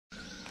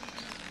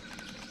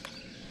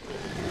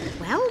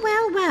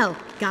Well,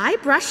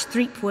 Guybrush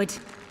Threepwood,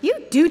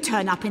 you do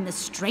turn up in the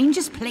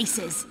strangest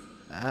places.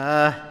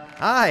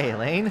 Hi,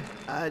 Elaine.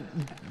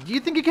 Do you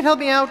think you could help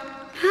me out?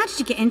 How did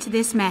you get into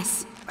this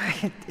mess?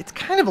 It's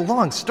kind of a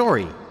long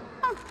story.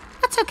 Oh,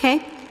 that's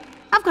okay.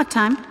 I've got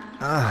time.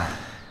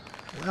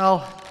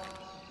 Well,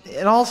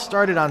 it all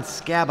started on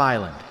Scab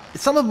Island.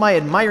 Some of my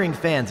admiring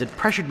fans had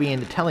pressured me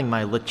into telling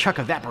my LeChuck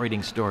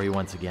evaporating story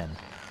once again.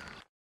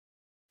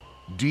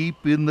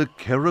 Deep in the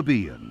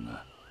Caribbean,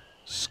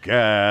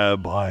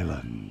 Scab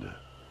Island.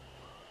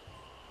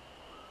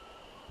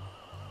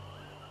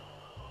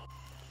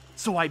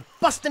 So I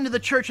bust into the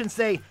church and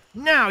say,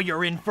 "Now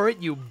you're in for it,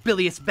 you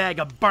bilious bag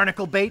of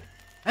barnacle bait."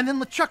 And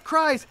then LeChuck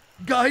cries,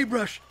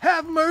 "Guybrush,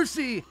 have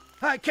mercy!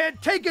 I can't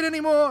take it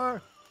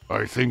anymore!"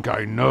 I think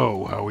I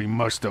know how he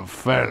must have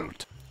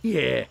felt.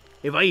 Yeah,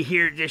 if I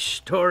hear this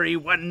story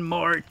one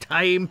more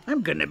time,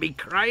 I'm gonna be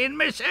crying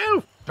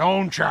myself.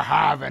 Don't you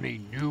have any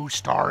new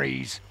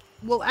stories?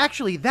 Well,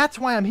 actually, that's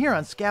why I'm here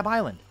on Scab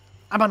Island.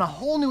 I'm on a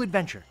whole new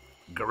adventure.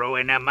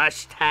 Growing a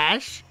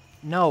mustache?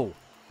 No,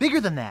 bigger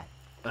than that.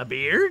 A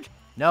beard?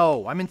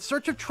 No, I'm in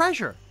search of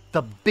treasure.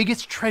 The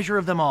biggest treasure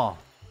of them all.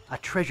 A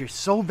treasure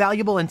so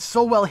valuable and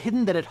so well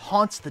hidden that it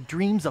haunts the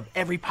dreams of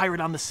every pirate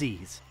on the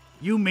seas.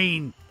 You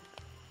mean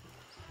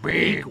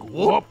Big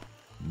Whoop?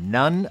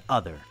 None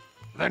other.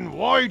 Then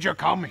why'd you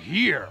come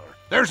here?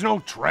 There's no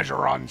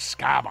treasure on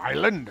Scab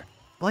Island.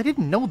 Well, I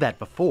didn't know that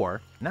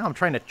before. Now I'm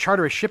trying to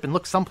charter a ship and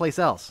look someplace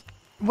else.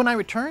 When I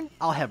return,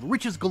 I'll have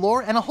riches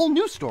galore and a whole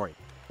new story.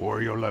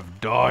 Or you'll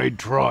have died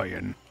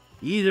trying.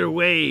 either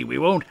way, we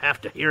won't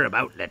have to hear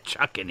about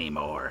LeChuck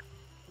anymore.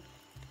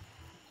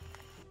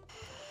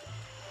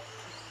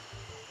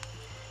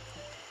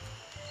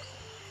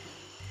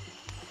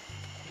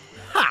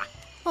 Ha!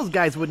 Those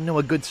guys wouldn't know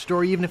a good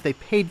story even if they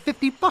paid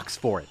 $50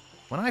 for it.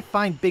 When I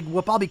find Big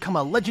Whoop, I'll become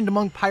a legend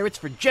among pirates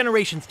for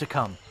generations to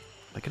come.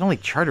 If I could only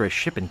charter a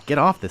ship and get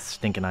off this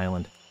stinking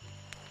island.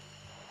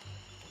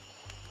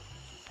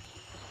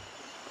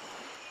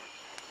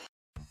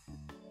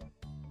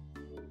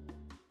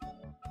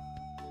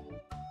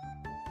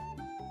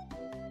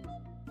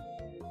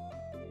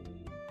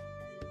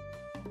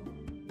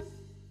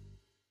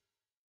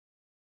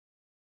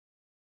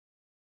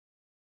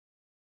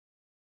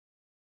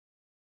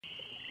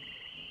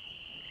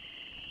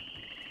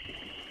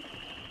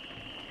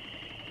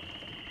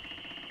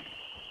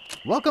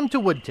 Welcome to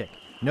Woodtick.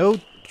 No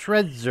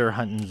treasure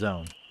hunting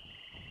zone.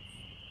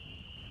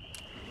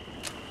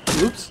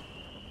 Oops.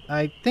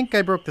 I think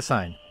I broke the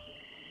sign.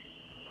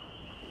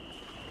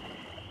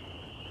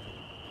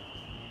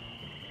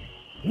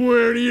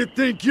 Where do you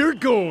think you're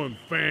going,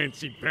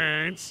 Fancy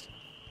Pants?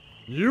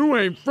 You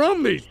ain't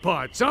from these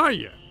parts, are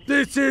you?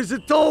 This is a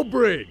toll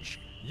bridge.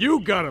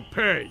 You gotta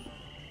pay.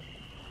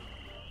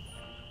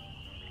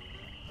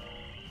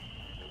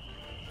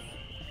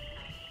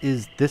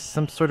 Is this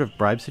some sort of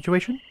bribe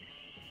situation?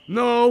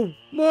 No,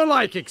 more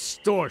like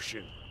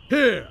extortion.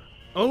 Here,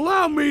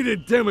 allow me to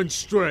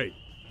demonstrate.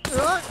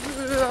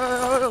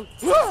 Help!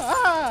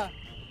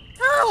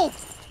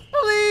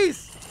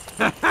 Police!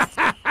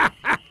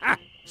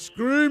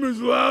 Scream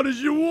as loud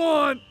as you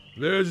want.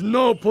 There's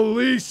no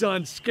police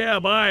on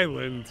Scab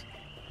Island.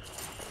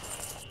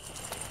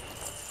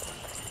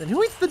 Then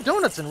who eats the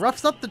donuts and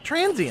roughs up the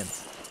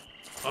transients?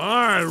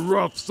 I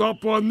roughs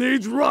up what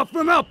needs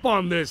roughing up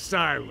on this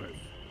island.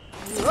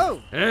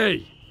 Whoa!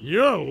 Hey,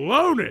 you're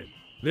loaded.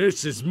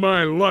 This is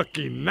my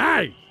lucky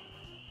night.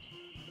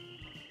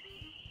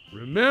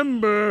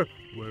 Remember,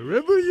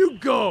 wherever you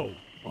go,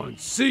 on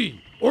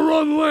sea or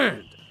on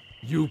land,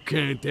 you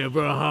can't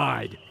ever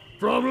hide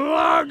from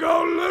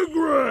Largo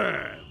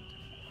Legrand.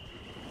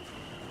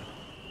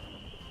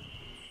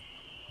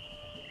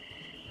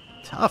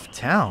 Tough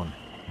town.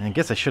 I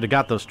guess I should have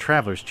got those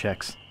traveler's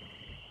checks.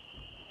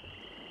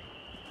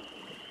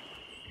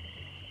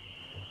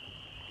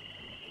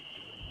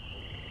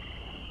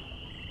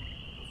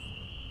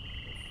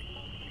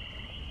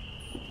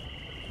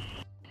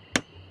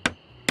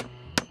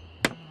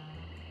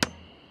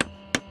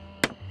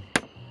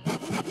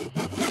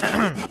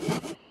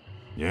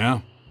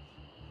 Yeah?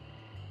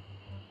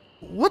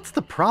 What's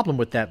the problem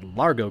with that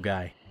Largo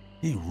guy?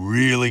 He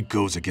really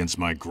goes against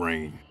my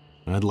grain.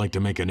 I'd like to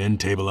make an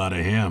end table out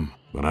of him,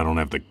 but I don't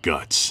have the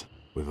guts.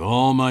 With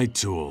all my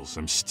tools,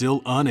 I'm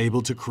still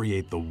unable to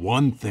create the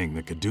one thing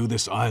that could do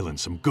this island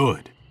some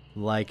good.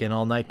 Like an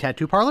all-night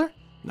tattoo parlor?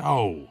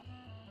 No.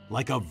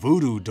 Like a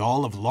voodoo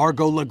doll of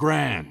Largo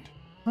Legrand.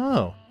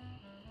 Oh.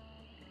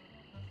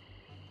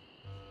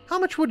 How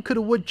much wood could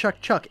a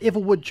woodchuck chuck if a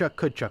woodchuck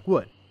could chuck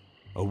wood?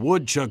 A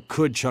woodchuck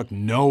could chuck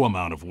no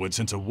amount of wood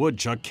since a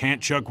woodchuck can't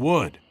chuck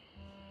wood.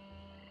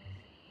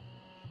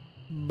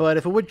 But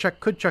if a woodchuck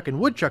could chuck and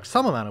woodchuck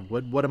some amount of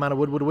wood, what amount of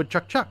wood would a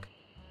woodchuck chuck?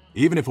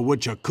 Even if a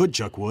woodchuck could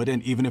chuck wood,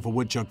 and even if a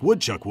woodchuck would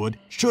chuck wood,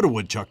 should a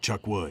woodchuck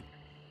chuck wood?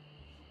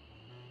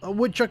 A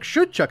woodchuck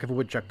should chuck if a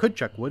woodchuck could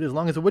chuck wood, as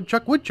long as a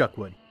woodchuck would chuck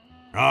wood.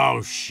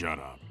 Oh, shut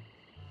up.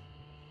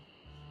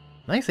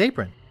 Nice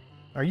apron.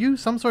 Are you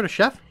some sort of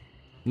chef?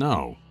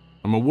 No,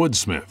 I'm a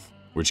woodsmith,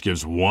 which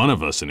gives one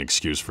of us an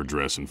excuse for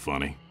dressing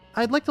funny.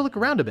 I'd like to look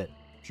around a bit.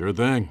 Sure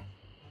thing.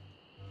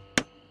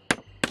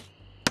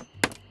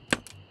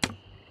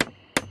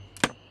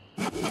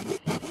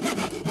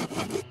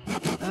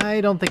 I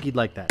don't think he'd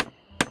like that.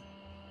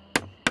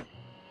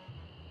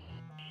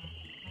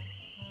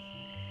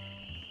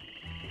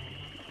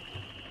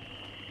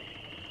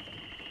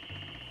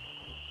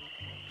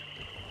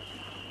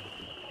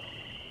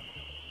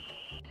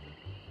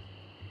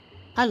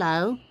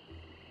 Hello?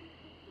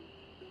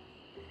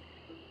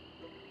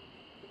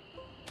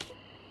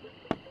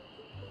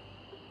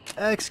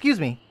 Excuse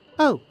me.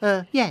 Oh,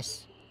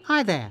 yes.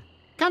 Hi there.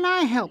 Can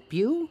I help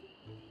you?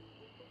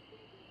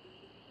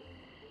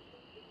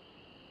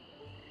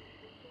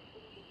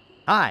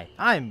 Hi,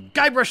 I'm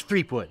Guybrush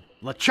Threepwood,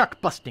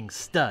 LeChuck busting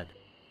stud.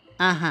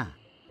 Uh-huh.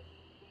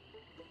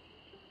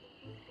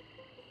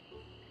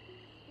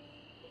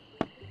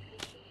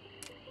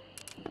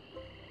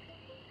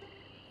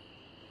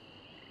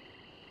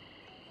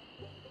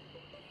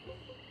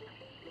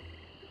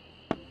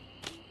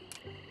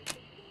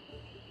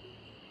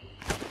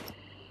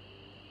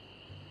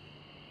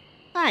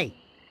 Hey,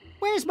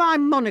 where's my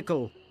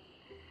monocle?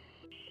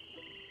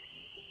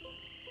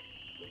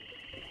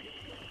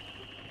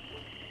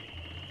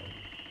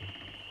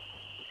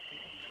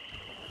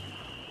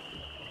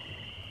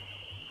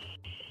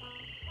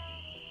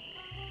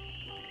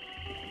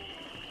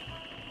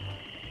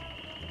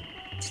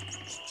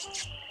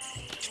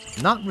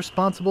 Not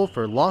responsible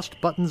for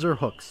lost buttons or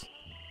hooks.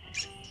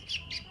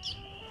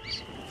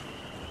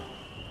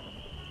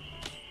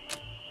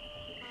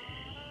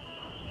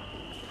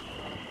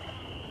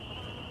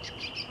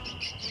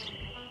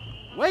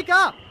 Wake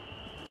up!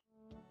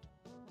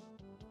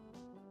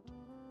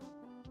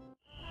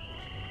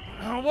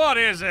 What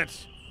is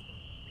it?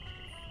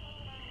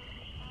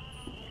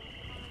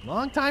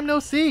 Long time no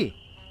see.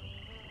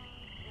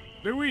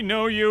 Do we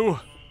know you?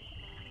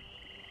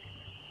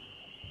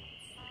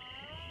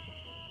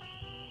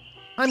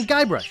 I'm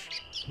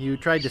Guybrush. You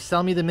tried to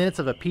sell me the minutes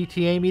of a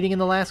PTA meeting in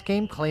the last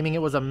game, claiming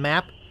it was a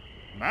map?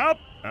 Map?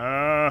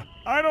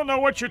 I don't know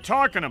what you're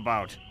talking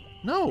about.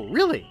 No,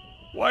 really.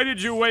 Why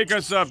did you wake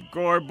us up,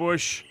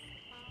 Gorbush?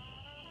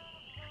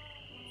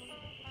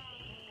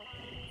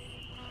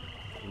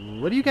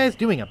 What are you guys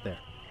doing up there?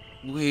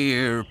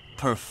 We're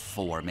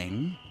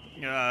performing.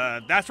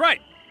 That's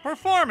right.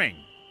 Performing.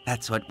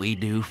 That's what we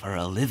do for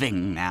a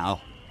living now.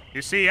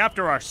 You see,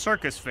 after our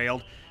circus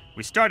failed,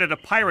 we started a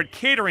pirate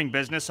catering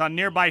business on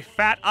nearby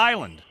Fat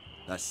Island.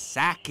 The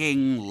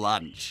Sacking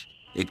Lunch.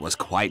 It was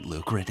quite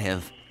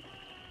lucrative.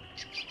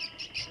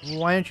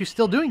 Why aren't you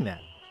still doing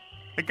that?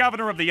 The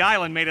governor of the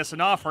island made us an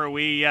offer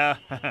we,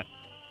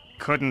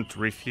 couldn't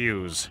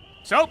refuse.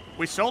 So,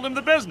 we sold him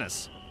the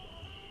business.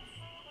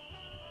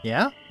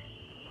 Yeah?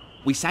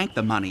 We sank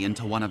the money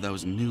into one of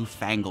those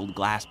newfangled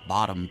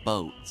glass-bottom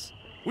boats.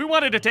 We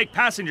wanted to take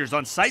passengers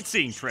on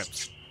sightseeing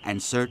trips.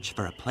 And search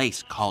for a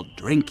place called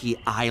Drinky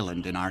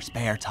Island in our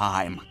spare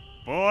time.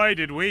 Boy,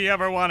 did we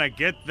ever want to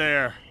get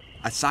there.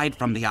 Aside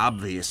from the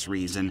obvious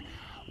reason,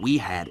 we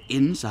had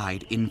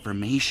inside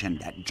information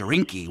that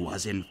Drinky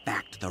was in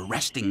fact the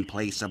resting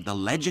place of the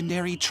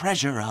legendary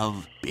treasure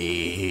of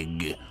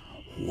Big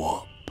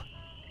Whoop.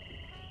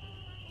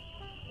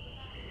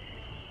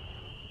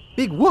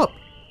 Big Whoop!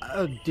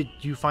 Did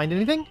you find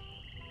anything?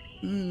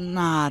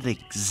 Not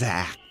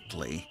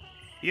exactly.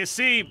 You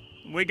see,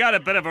 we got a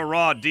bit of a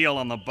raw deal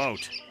on the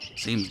boat.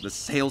 Seems the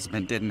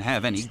salesman didn't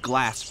have any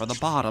glass for the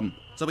bottom,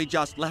 so he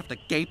just left a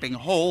gaping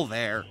hole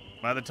there.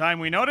 By the time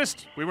we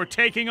noticed, we were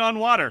taking on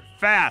water,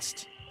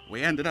 fast.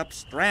 We ended up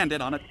stranded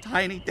on a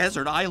tiny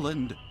desert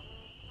island.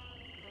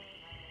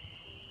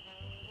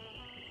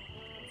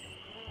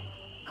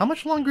 How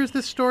much longer is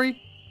this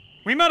story?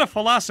 We met a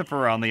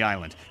philosopher on the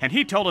island, and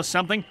he told us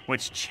something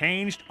which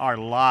changed our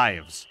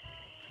lives.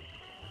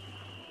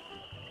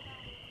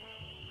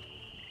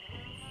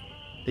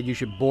 That you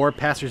should bore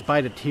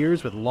passersby to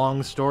tears with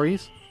long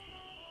stories?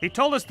 He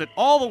told us that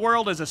all the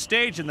world is a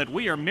stage and that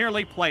we are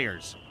merely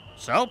players.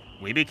 So,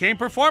 we became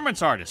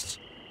performance artists.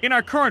 In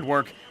our current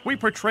work, we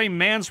portray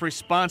man's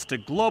response to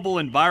global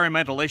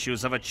environmental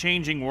issues of a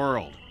changing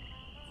world.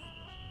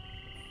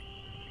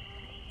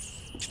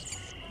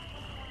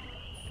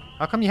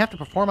 How come you have to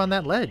perform on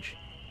that ledge?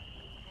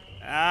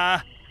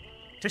 To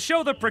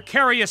show the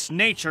precarious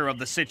nature of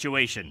the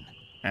situation.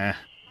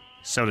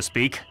 So to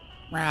speak.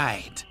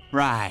 Right.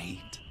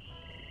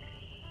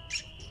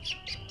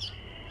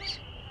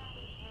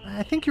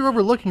 I think you're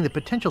overlooking the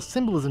potential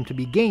symbolism to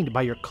be gained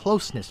by your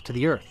closeness to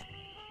the Earth.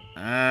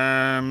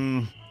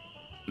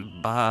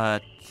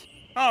 But...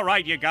 All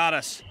right, you got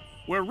us.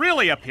 We're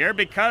really up here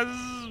because...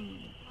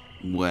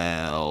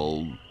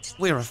 Well,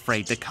 we're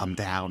afraid to come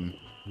down.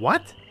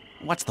 What?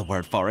 What's the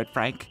word for it,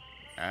 Frank?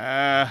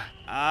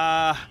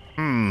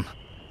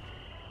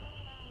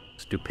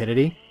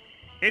 Stupidity?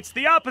 It's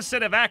the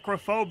opposite of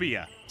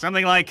acrophobia.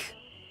 Something like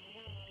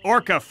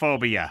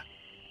orcaphobia.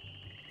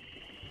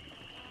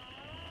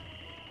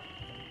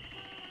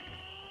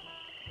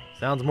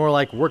 Sounds more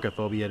like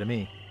workophobia to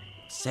me.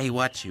 Say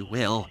what you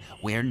will,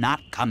 we're not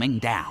coming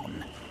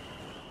down.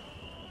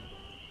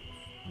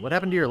 What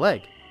happened to your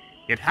leg?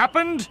 It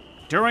happened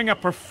during a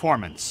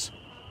performance.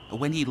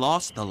 When he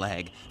lost the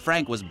leg,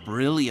 Frank was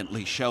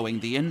brilliantly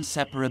showing the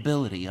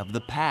inseparability of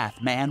the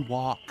path man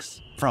walks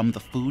from the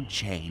food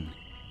chain.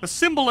 The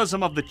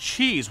symbolism of the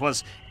cheese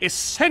was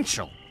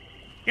essential.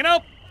 You know,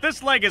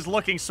 this leg is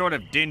looking sort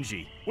of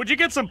dingy. Would you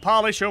get some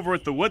polish over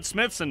at the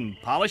Woodsmiths and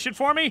polish it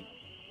for me?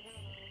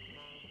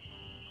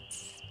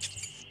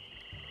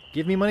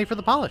 Give me money for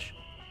the polish.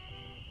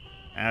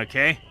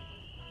 Okay.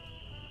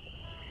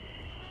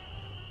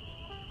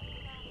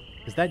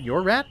 Is that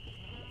your rat?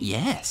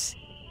 Yes.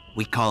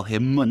 We call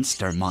him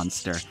Munster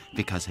Monster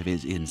because of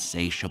his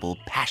insatiable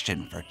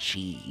passion for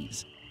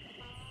cheese.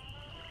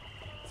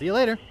 See you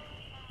later.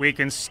 We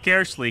can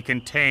scarcely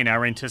contain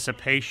our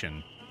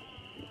anticipation.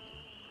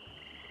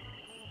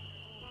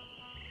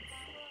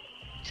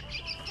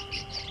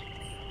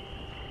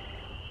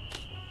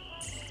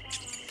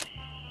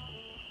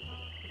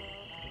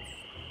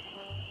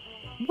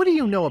 What do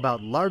you know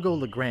about Largo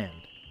Legrand?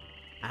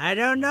 I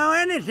don't know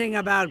anything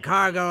about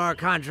cargo or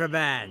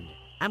contraband.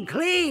 I'm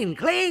clean,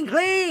 clean,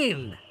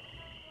 clean!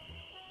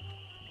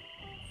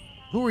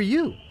 Who are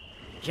you?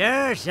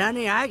 Sure,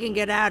 Sonny, I can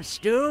get out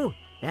stew.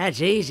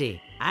 That's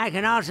easy. I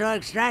can also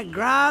extract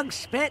grog,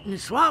 spit, and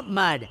swamp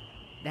mud.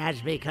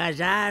 That's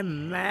because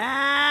I'm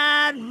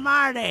Mad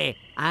Marty.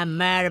 I'm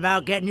mad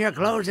about getting your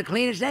clothes as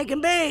clean as they can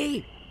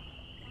be.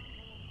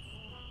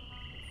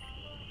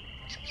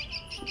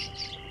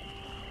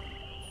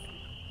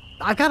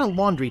 I've got a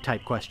laundry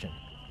type question.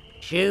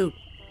 Shoot.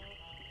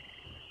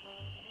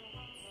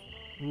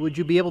 Would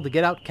you be able to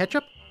get out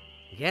ketchup?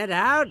 Get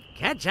out?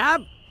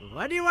 Ketchup?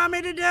 What do you want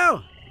me to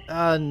do?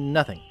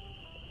 Nothing.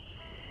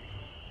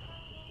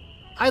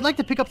 I'd like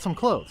to pick up some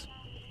clothes.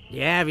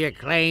 You have your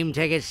claim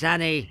ticket,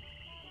 Sonny.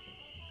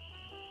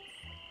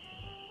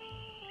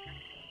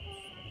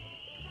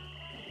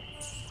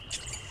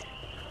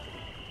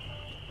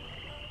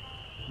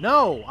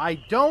 No, I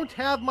don't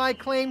have my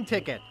claim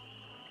ticket.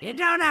 You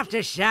don't have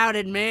to shout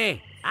at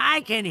me.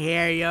 I can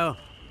hear you.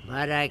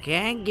 But I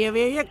can't give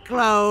you your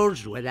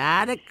clothes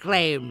without a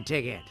claim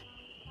ticket.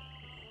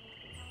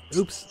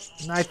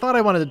 Oops, I thought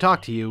I wanted to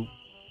talk to you,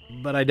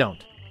 but I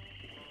don't.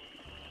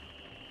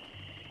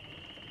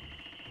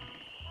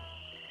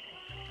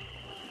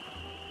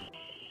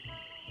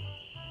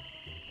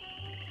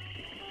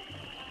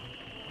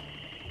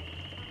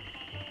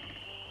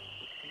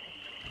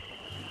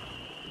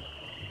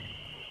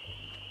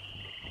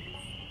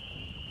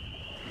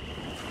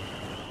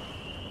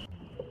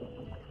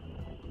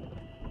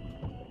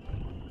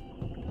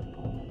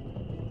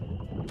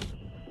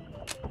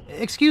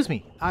 Excuse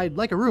me, I'd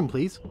like a room,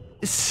 please.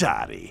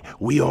 Sorry,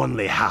 we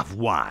only have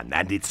one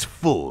and it's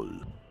full.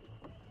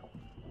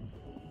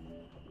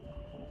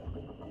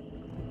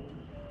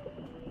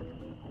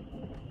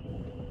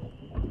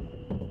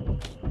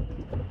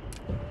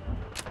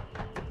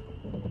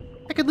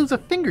 I could lose a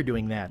finger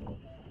doing that.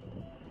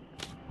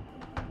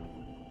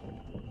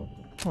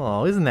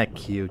 Oh, isn't that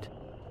cute?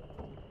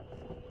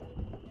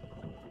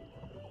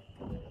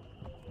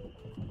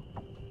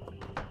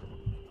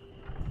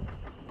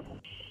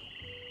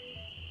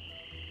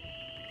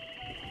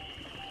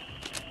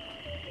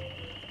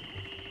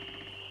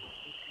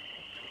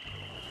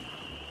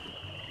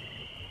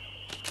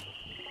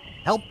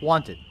 Help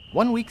wanted.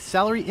 1 week's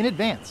salary in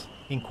advance.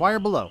 Inquire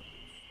below.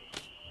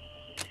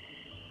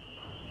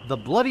 The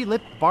Bloody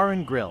Lip Bar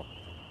and Grill.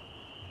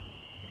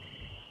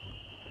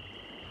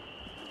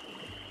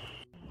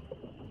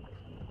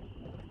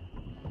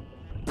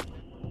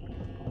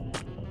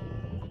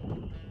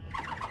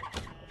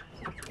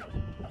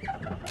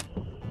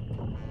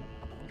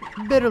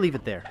 Better leave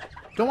it there.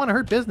 Don't want to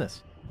hurt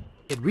business.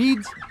 It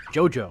reads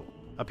JoJo,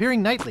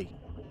 appearing nightly.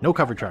 No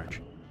cover charge.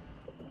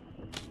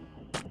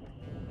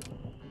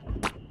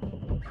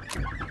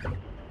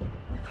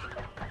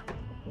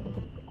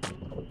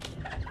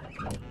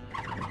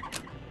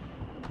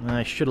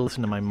 I should have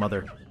listened to my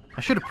mother.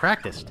 I should have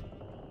practiced.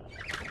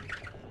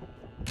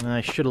 I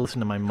should have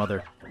listened to my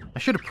mother. I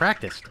should have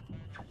practiced.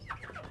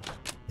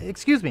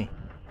 Excuse me.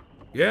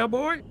 Yeah,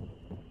 boy?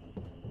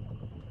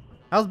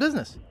 How's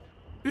business?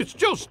 It's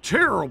just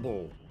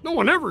terrible. No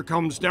one ever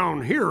comes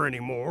down here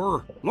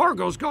anymore.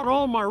 Largo's got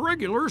all my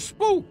regulars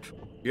spooked.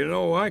 You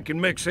know, I can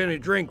mix any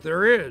drink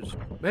there is.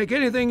 Make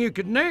anything you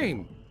could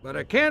name. But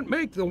I can't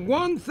make the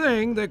one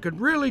thing that could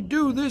really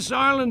do this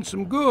island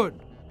some good.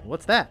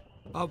 What's that?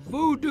 A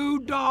voodoo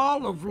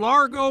doll of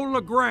Largo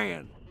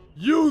Legrand.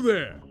 You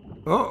there!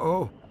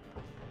 Uh-oh.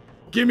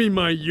 Give me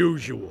my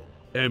usual,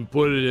 and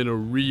put it in a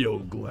real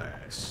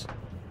glass.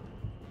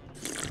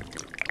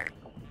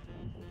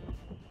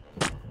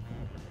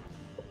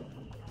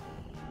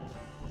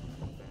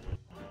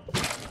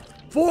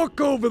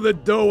 Fork over the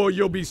dough or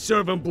you'll be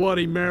serving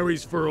Bloody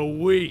Marys for a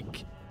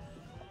week.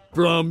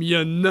 From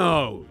your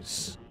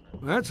nose.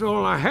 That's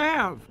all I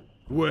have.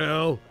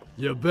 Well,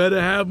 you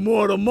better have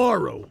more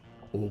tomorrow.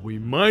 Or we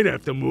might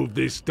have to move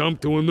this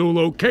stump to a new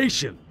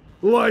location.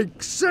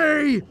 Like,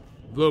 say,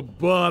 the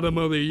bottom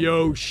of the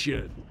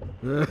ocean.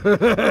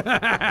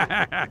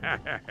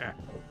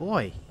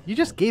 Boy, you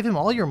just gave him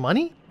all your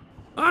money?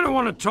 I don't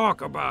want to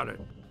talk about it.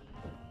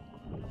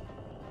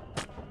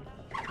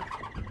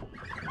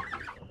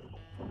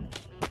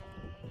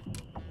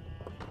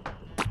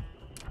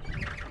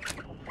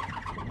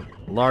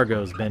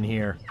 Largo's been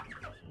here.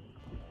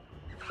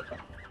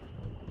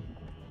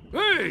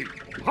 Hey!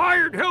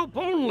 Hired help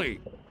only!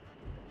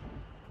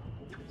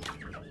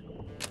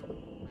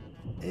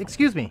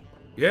 Excuse me.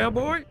 Yeah,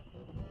 boy?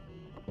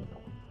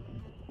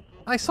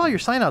 I saw your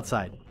sign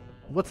outside.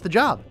 What's the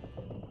job?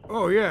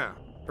 Oh, yeah.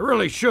 I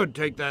really should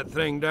take that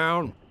thing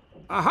down.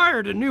 I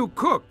hired a new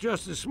cook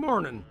just this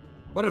morning.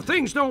 But if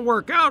things don't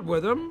work out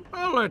with him,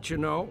 I'll let you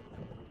know.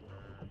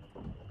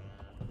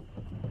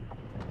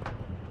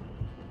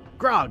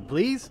 Grog,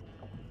 please.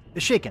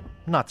 Shaken,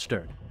 not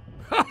stirred.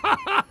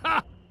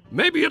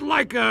 Maybe you'd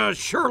like a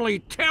Shirley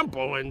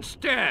Temple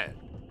instead.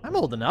 I'm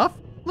old enough.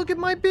 Look at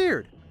my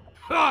beard.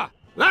 Ha!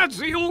 That's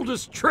the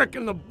oldest trick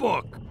in the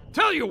book.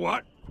 Tell you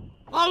what,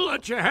 I'll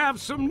let you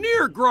have some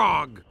near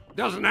grog.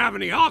 Doesn't have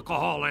any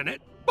alcohol in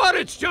it, but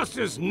it's just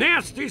as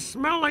nasty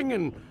smelling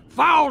and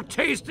foul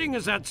tasting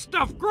as that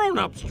stuff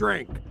grown-ups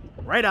drink.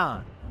 Right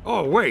on.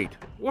 Oh, wait.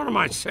 What am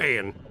I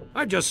saying?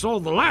 I just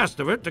sold the last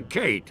of it to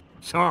Kate.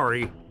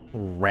 Sorry.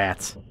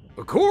 Rats.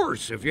 Of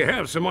course, if you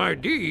have some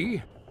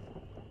ID.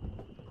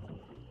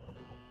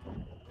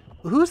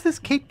 Who's this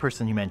Kate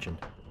person you mentioned?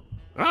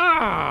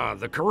 Ah,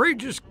 the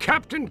courageous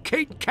Captain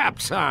Kate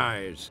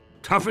Capsize.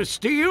 Tough as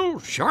steel,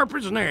 sharp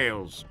as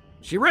nails.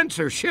 She rents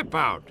her ship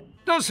out,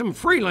 does some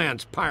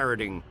freelance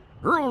pirating.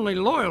 Her only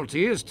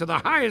loyalty is to the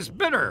highest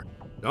bidder.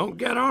 Don't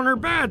get on her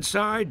bad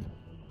side.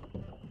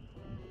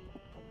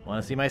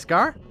 Want to see my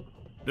scar?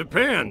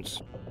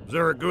 Depends. Is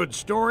there a good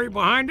story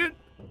behind it?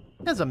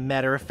 As a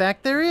matter of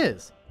fact, there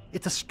is.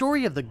 It's a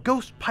story of the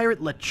ghost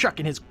pirate LeChuck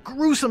and his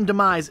gruesome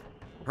demise.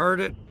 Heard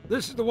it.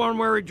 This is the one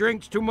where he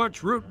drinks too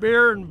much root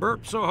beer and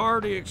burps so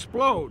hard he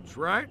explodes,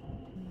 right?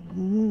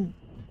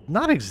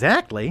 Not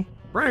exactly.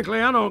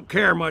 Frankly, I don't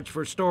care much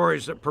for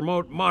stories that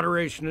promote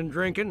moderation in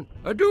drinking.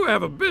 I do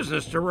have a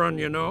business to run,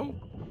 you know.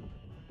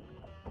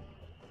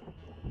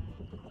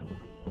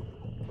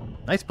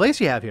 Nice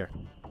place you have here.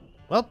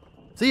 Well,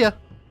 see ya.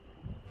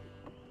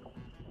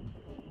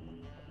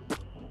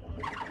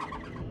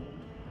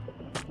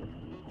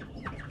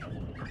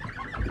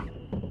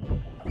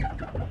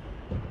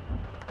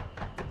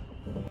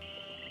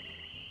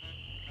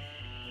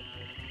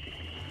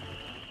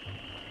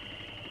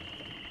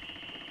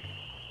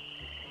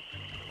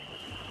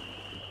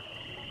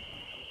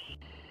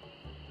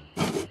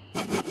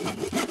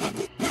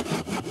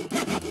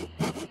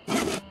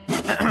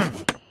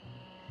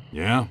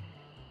 Yeah?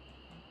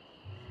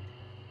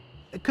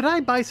 Could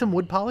I buy some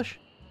wood polish?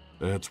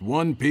 That's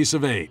 1 piece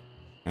of 8.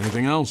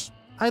 Anything else?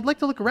 I'd like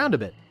to look around a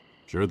bit.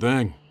 Sure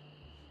thing.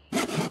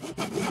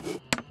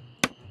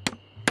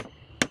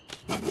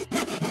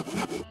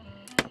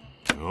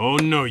 Oh,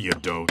 no you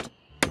don't.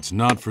 It's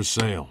not for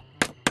sale.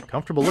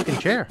 Comfortable looking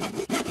chair.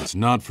 It's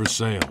not for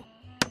sale.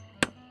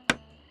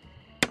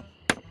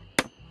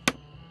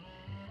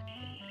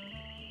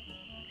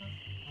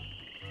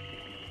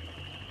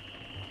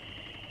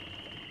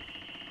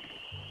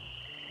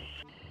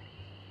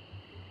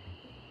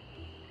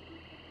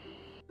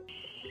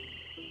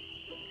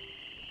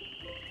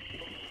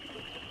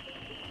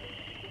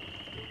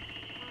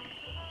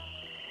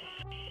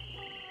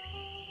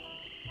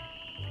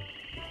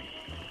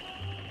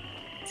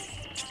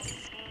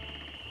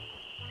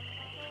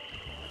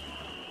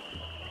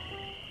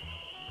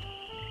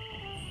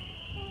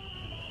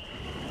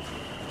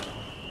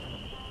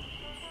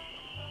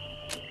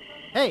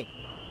 Hey!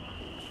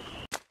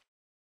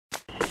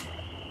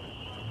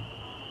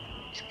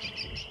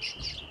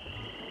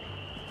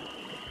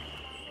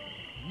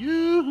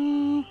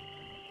 Yoo-hoo!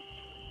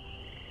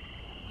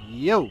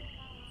 Yo!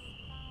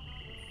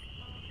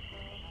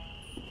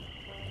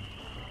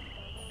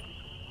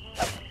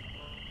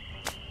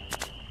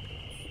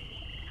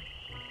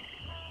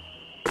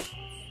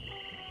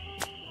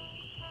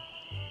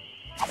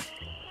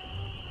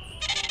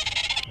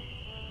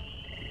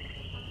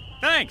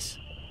 Thanks!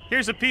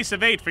 Here's a piece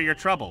of 8 for your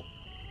trouble.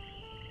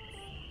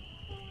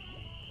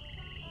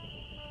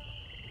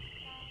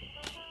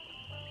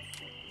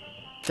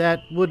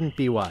 That wouldn't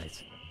be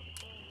wise.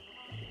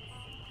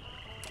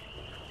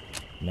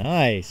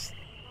 Nice.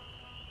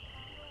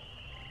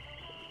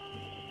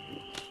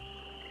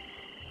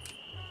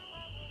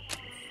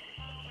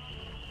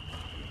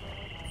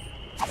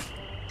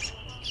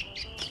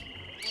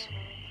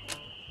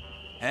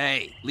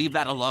 Hey, leave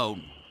that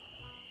alone.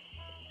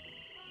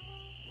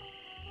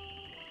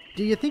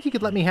 Do you think you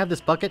could let me have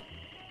this bucket?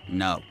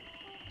 No.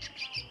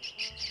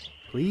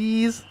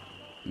 Please?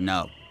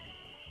 No.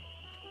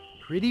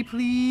 Pretty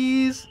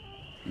please?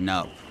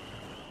 No.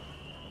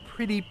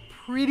 Pretty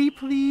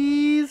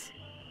please?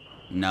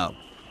 No.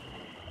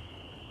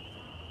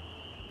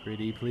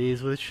 Pretty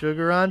please with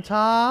sugar on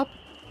top?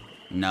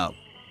 No.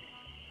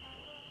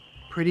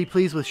 Pretty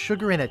please with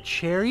sugar and a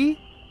cherry?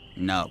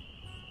 No.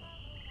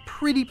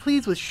 Pretty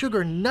please with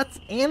sugar, nuts,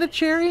 and a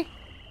cherry?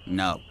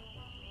 No.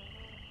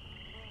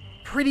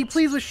 pretty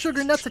please with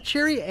sugar nuts, a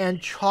cherry,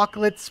 and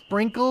chocolate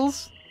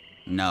sprinkles?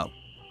 No.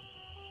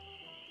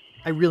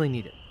 I really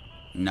need it.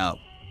 No.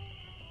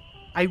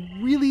 I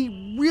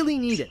really, really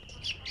need it.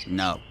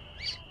 No.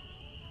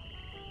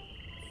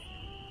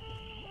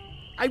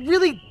 I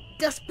really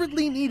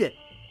desperately need it.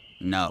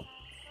 No.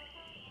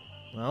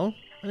 Well,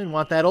 I didn't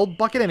want that old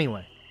bucket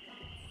anyway.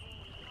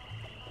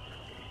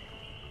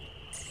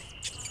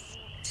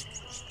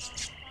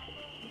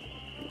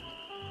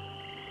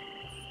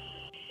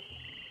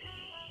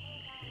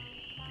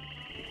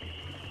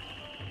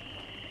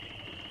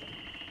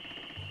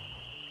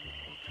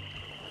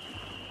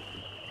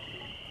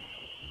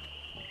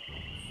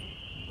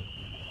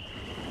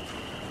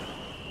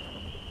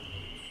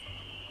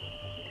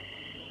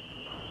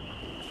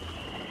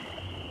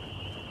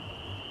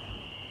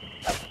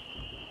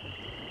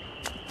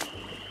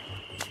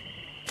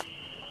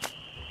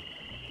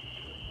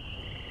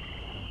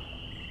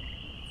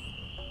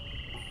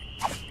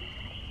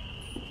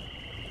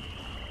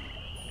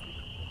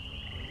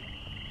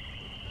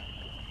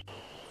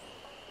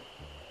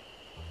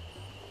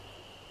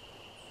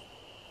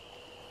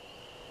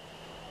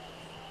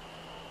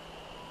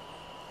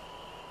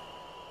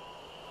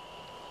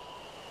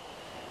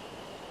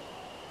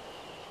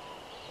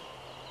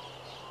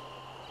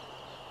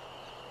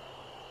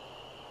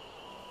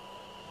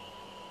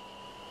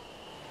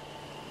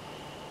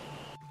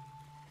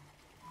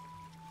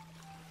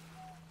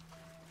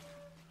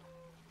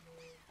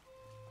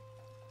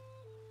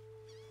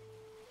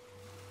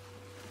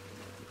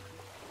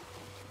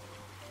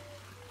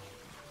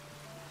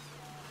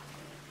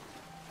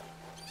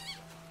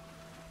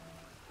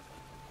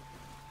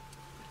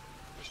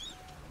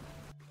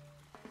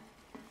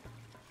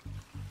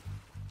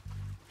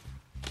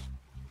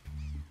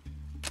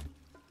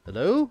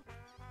 Hello?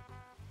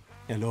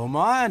 Hello,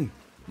 man.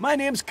 My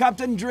name's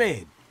Captain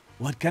Dread.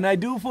 What can I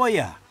do for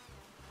ya?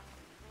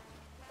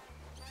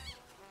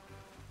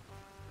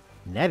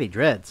 Natty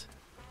Dreads.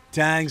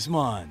 Thanks,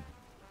 man.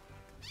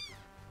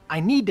 I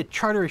need to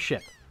charter a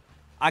ship.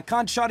 I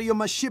can't charter you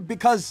my ship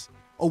because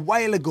a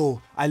while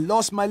ago I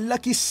lost my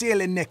lucky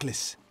sailing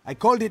necklace. I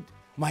called it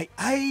my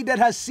eye that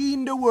has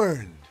seen the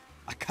world.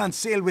 I can't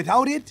sail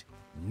without it?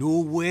 No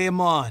way,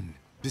 man.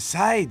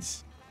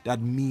 Besides, that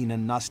mean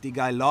and nasty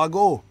guy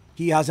Largo,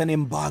 he has an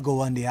embargo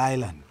on the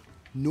island.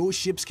 No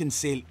ships can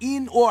sail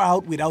in or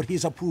out without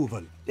his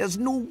approval. There's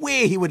no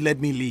way he would let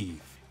me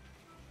leave.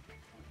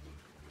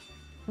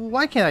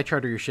 Why can't I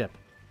charter your ship?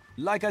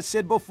 Like I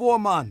said before,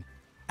 man,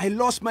 I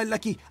lost my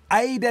lucky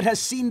eye that has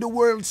seen the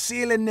world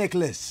sailing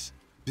necklace.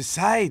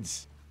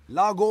 Besides,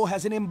 Largo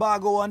has an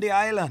embargo on the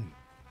island.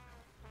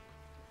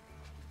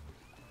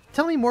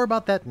 Tell me more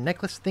about that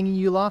necklace thingy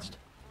you lost.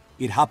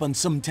 It happened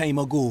some time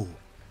ago.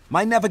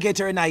 My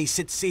navigator and I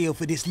set sail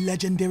for this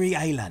legendary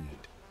island.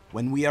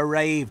 When we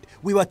arrived,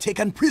 we were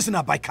taken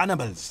prisoner by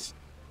cannibals.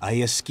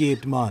 I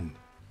escaped, man,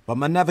 but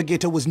my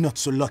navigator was not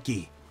so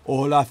lucky.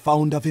 All I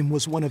found of him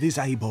was one of his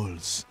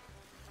eyeballs,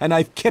 and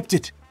I've kept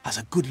it as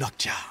a good luck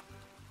charm.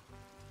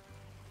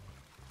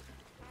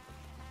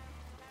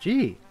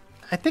 Gee,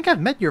 I think I've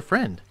met your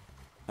friend.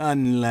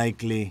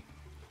 Unlikely.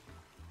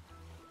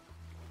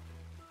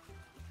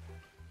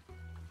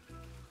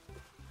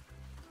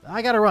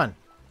 I gotta run.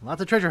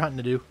 Lots of treasure hunting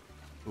to do.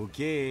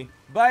 Okay.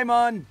 Bye,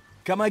 man.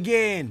 Come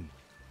again.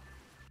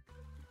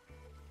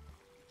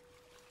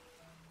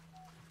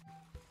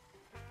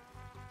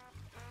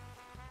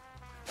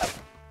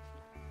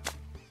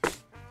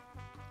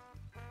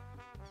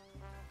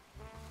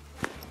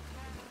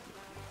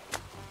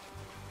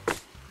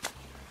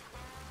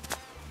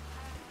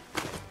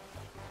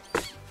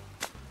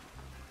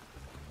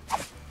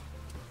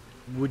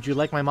 Would you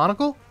like my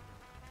monocle?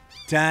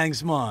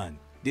 Thanks, man.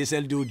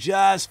 This'll do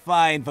just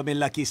fine for me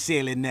lucky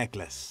sailing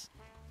necklace.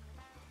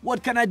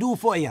 What can I do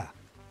for ya?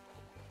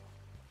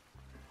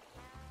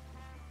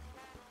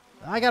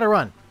 I gotta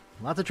run.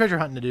 Lots of treasure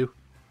hunting to do.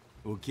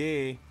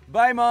 Okay.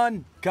 Bye,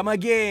 man. Come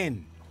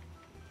again.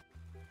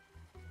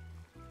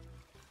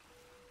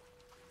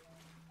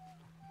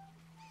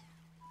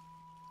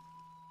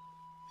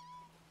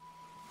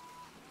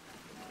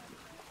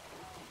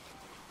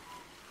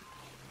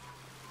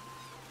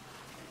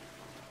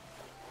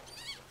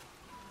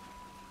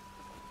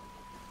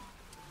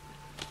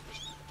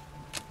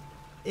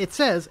 It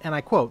says, and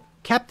I quote,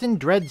 Captain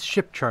Dread's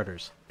ship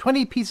charters.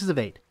 20 pieces of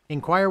 8.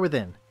 Inquire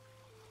within.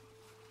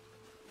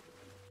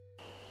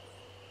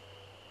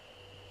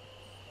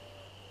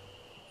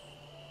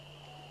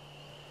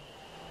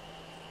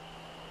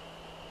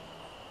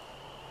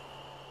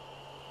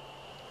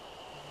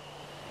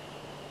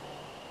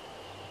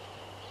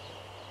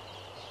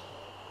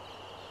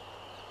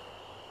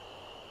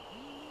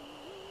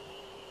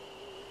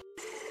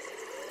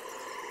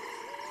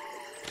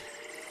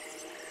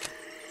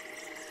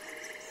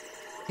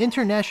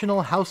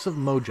 International House of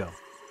Mojo.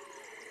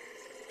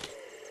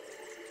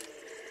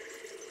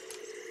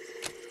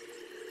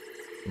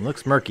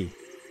 Looks murky.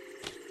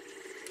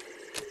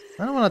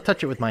 I don't want to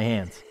touch it with my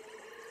hands.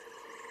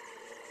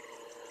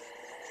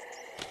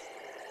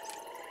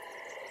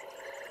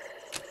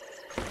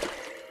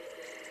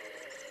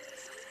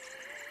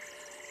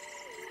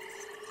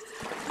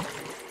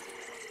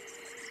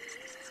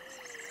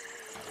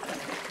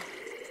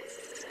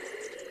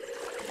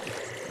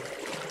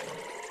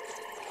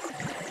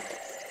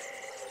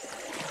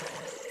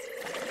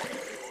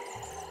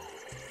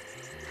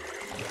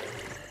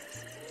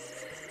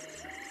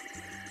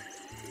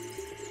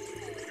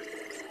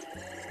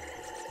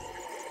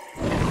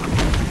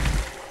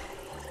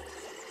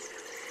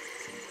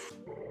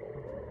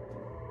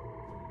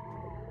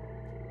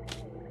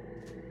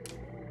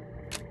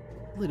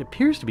 Well, it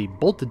appears to be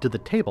bolted to the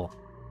table.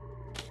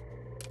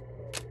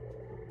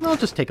 I'll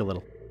just take a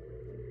little.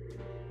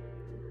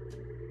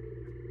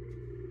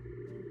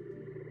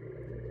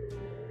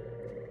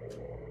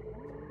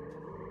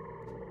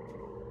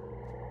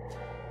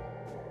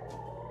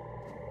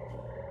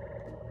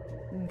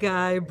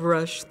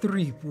 Guybrush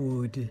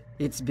Threepwood,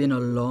 it's been a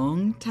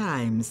long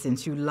time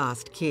since you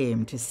last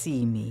came to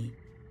see me.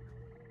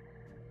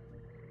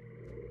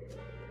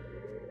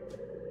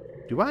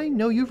 Do I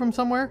know you from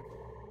somewhere?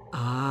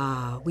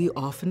 Ah, we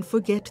often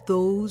forget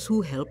those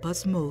who help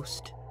us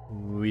most.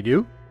 We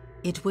do?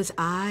 It was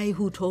I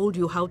who told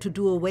you how to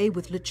do away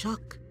with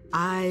LeChuck.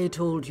 I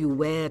told you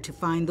where to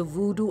find the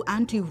voodoo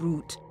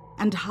antiroot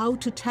and how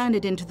to turn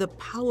it into the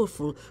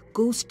powerful,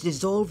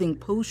 ghost-dissolving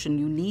potion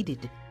you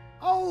needed.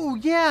 Oh,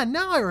 yeah,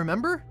 now I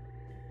remember.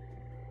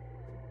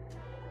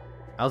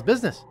 How's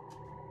business?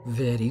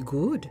 Very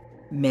good.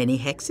 Many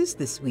hexes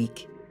this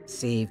week.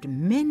 Saved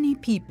many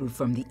people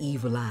from the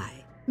evil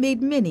eye.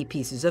 Made many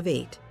pieces of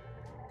 8.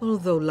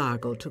 Although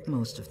Largo took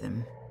most of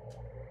them.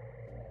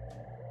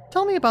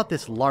 Tell me about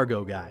this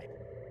Largo guy.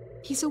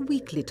 He's a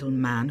weak little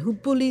man who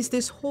bullies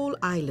this whole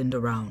island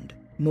around.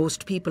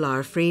 Most people are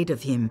afraid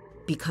of him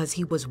because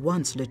he was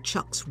once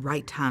LeChuck's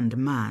right-hand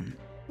man.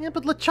 Yeah,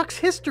 but LeChuck's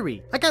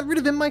history. I got rid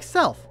of him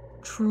myself.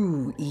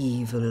 True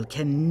evil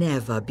can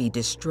never be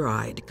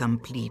destroyed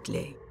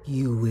completely.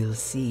 You will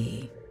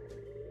see.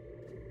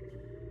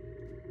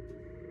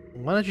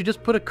 Why don't you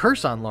just put a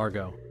curse on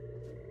Largo?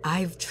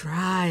 I've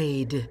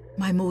tried.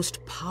 My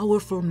most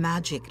powerful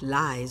magic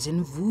lies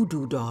in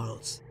voodoo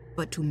dolls.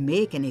 But to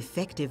make an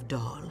effective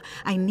doll,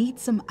 I need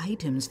some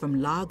items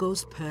from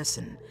Largo's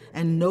person,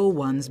 and no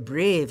one's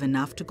brave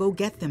enough to go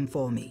get them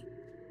for me.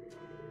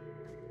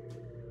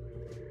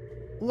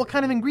 What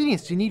kind of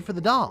ingredients do you need for the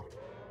doll?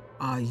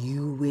 Are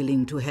you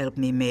willing to help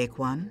me make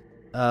one?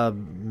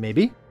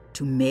 Maybe.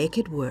 To make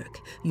it work,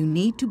 you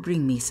need to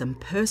bring me some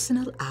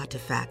personal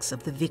artifacts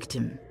of the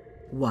victim.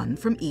 One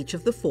from each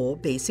of the 4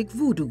 basic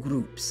voodoo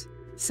groups.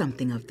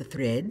 Something of the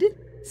thread,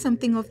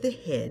 something of the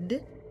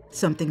head,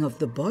 something of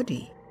the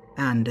body,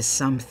 and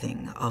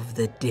something of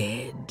the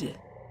dead.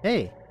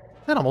 Hey,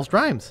 that almost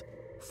rhymes.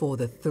 For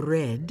the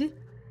thread,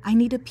 I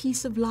need a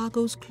piece of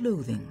Largo's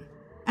clothing,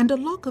 and a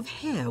lock of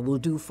hair will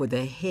do for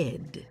the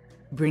head.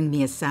 Bring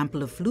me a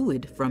sample of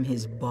fluid from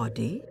his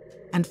body,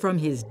 and from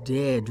his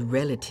dead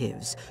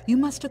relatives, you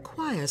must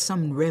acquire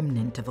some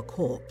remnant of a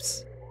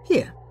corpse.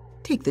 Here,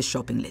 take the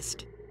shopping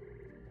list.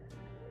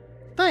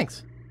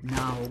 Thanks.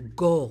 Now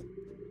go.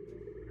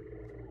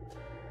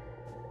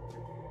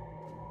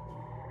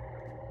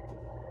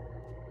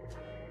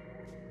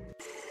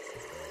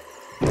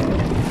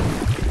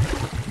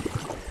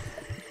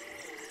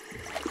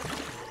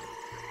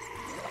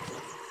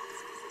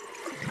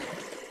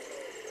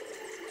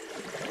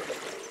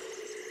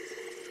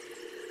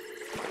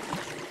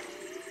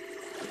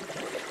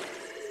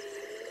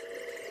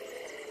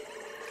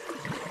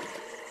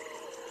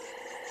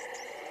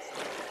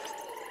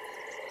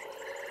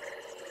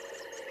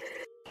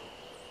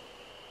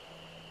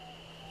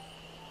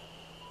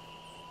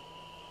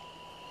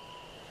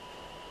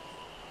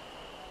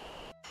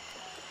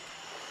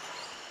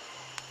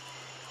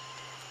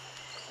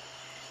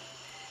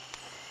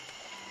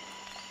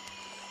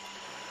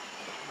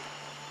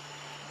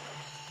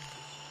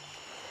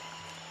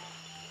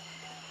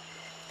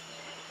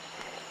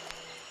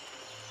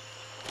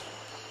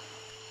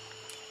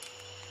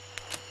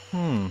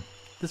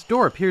 This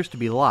door appears to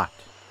be locked.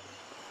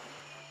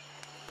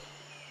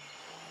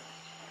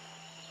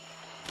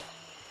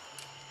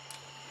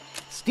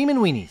 Steamin'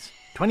 Weenies,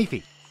 20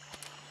 feet.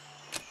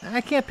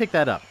 I can't pick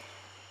that up.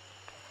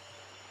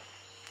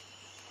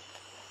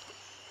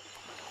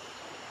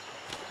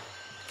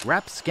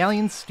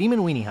 Rapscallion's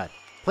Steamin' Weenie Hut.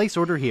 Place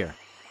order here.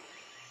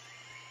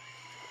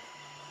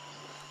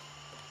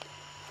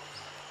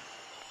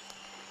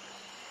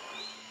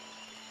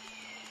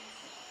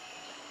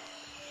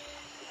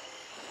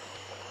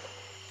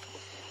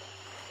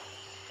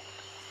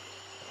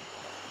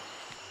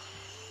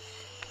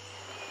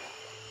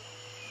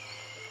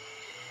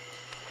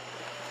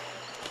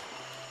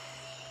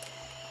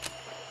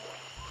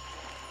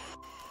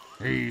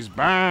 He's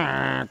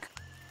back.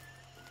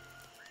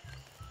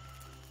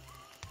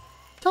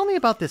 Tell me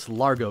about this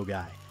Largo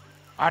guy.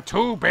 A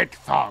 2-bit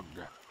thug.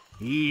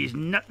 He's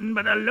nothing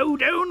but a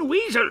low-down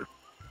weasel.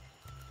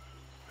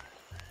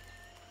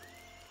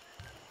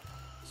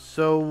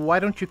 So why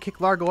don't you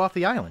kick Largo off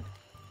the island?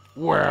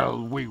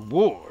 Well, we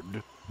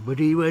would. But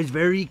he was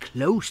very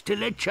close to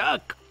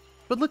LeChuck.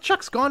 But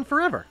LeChuck's gone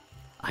forever.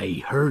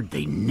 I heard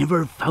they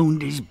never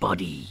found his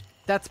body.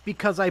 That's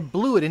because I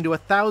blew it into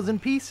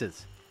 1,000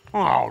 pieces.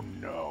 Oh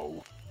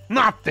no.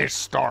 Not this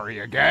story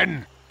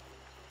again.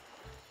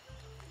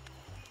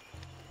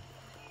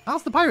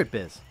 How's the pirate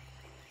biz?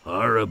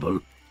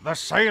 Horrible. The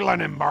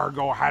sailing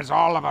embargo has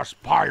all of us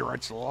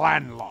pirates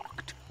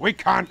landlocked. We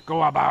can't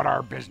go about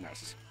our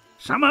business.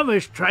 Some of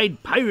us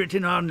tried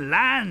pirating on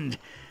land,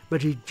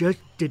 but it just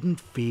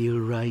didn't feel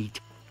right.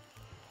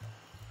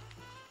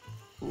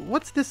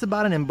 What's this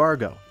about an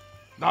embargo?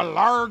 The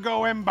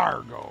Largo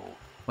Embargo.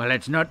 Well,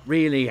 it's not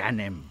really an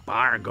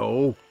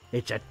embargo.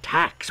 It's a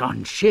tax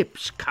on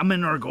ships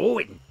coming or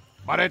going.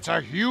 But it's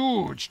a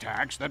huge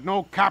tax that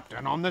no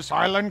captain on this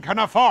island can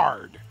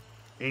afford.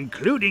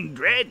 Including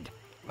Dread.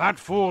 That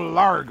fool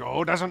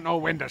Largo doesn't know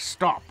when to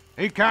stop.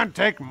 He can't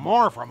take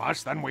more from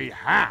us than we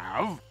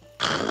have.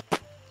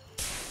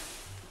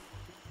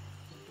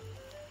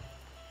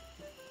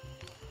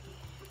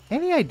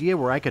 Any idea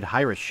where I could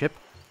hire a ship?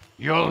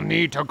 You'll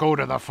need to go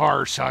to the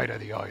far side of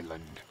the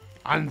island.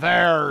 And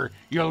there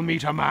you'll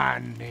meet a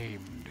man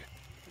named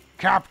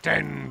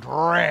Captain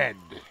Dread.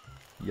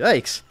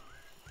 Yikes.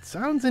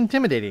 Sounds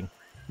intimidating.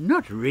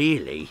 Not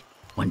really,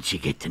 once you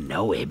get to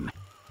know him.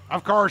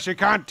 Of course, he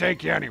can't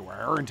take you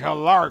anywhere until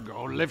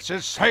Largo lifts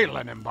his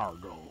sailing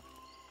embargo.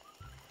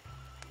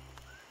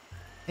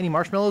 Any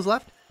marshmallows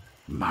left?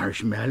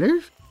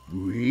 Marshmallows?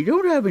 We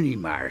don't have any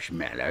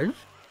marshmallows.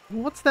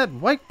 What's that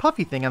white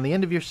puffy thing on the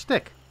end of your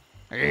stick?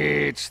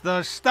 It's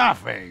the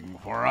stuffing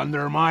for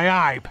under my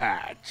eye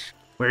patch.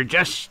 We're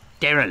just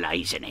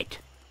sterilizing it.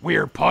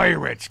 We're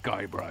pirates,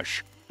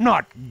 Guybrush,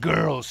 not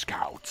Girl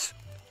Scouts.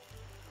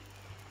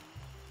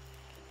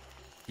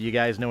 Do you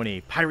guys know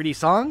any piratey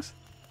songs?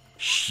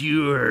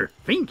 Sure,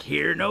 Fink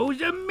here knows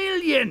a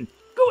million.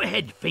 Go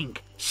ahead,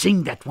 Fink.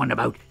 Sing that one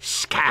about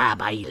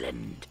Scab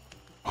Island.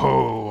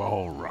 Oh,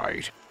 all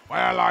right.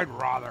 Well, I'd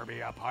rather be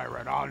a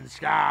pirate on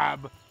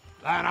Scab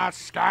than a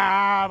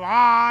scab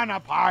on a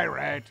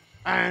pirate.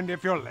 And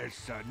if you'll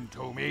listen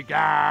to me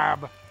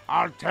gab,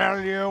 I'll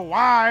tell you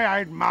why I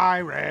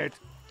admire it.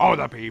 Oh,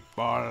 the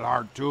people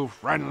aren't too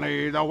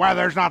friendly, the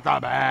weather's not the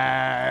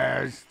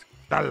best.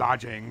 The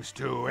lodging's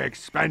too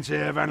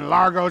expensive and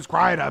Largo's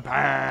quite a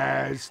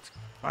pest.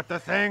 But the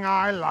thing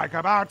I like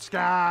about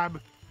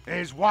Scab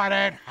is what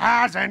it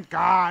hasn't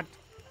got.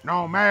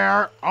 No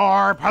mayor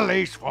or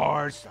police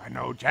force, and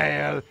no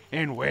jail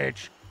in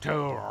which to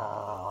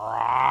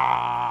ride.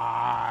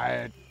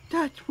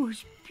 That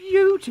was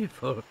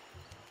beautiful.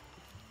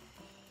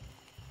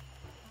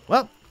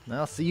 Well,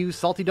 I'll see you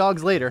salty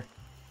dogs later.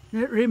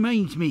 That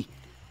reminds me,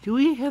 do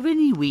we have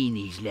any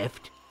weenies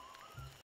left?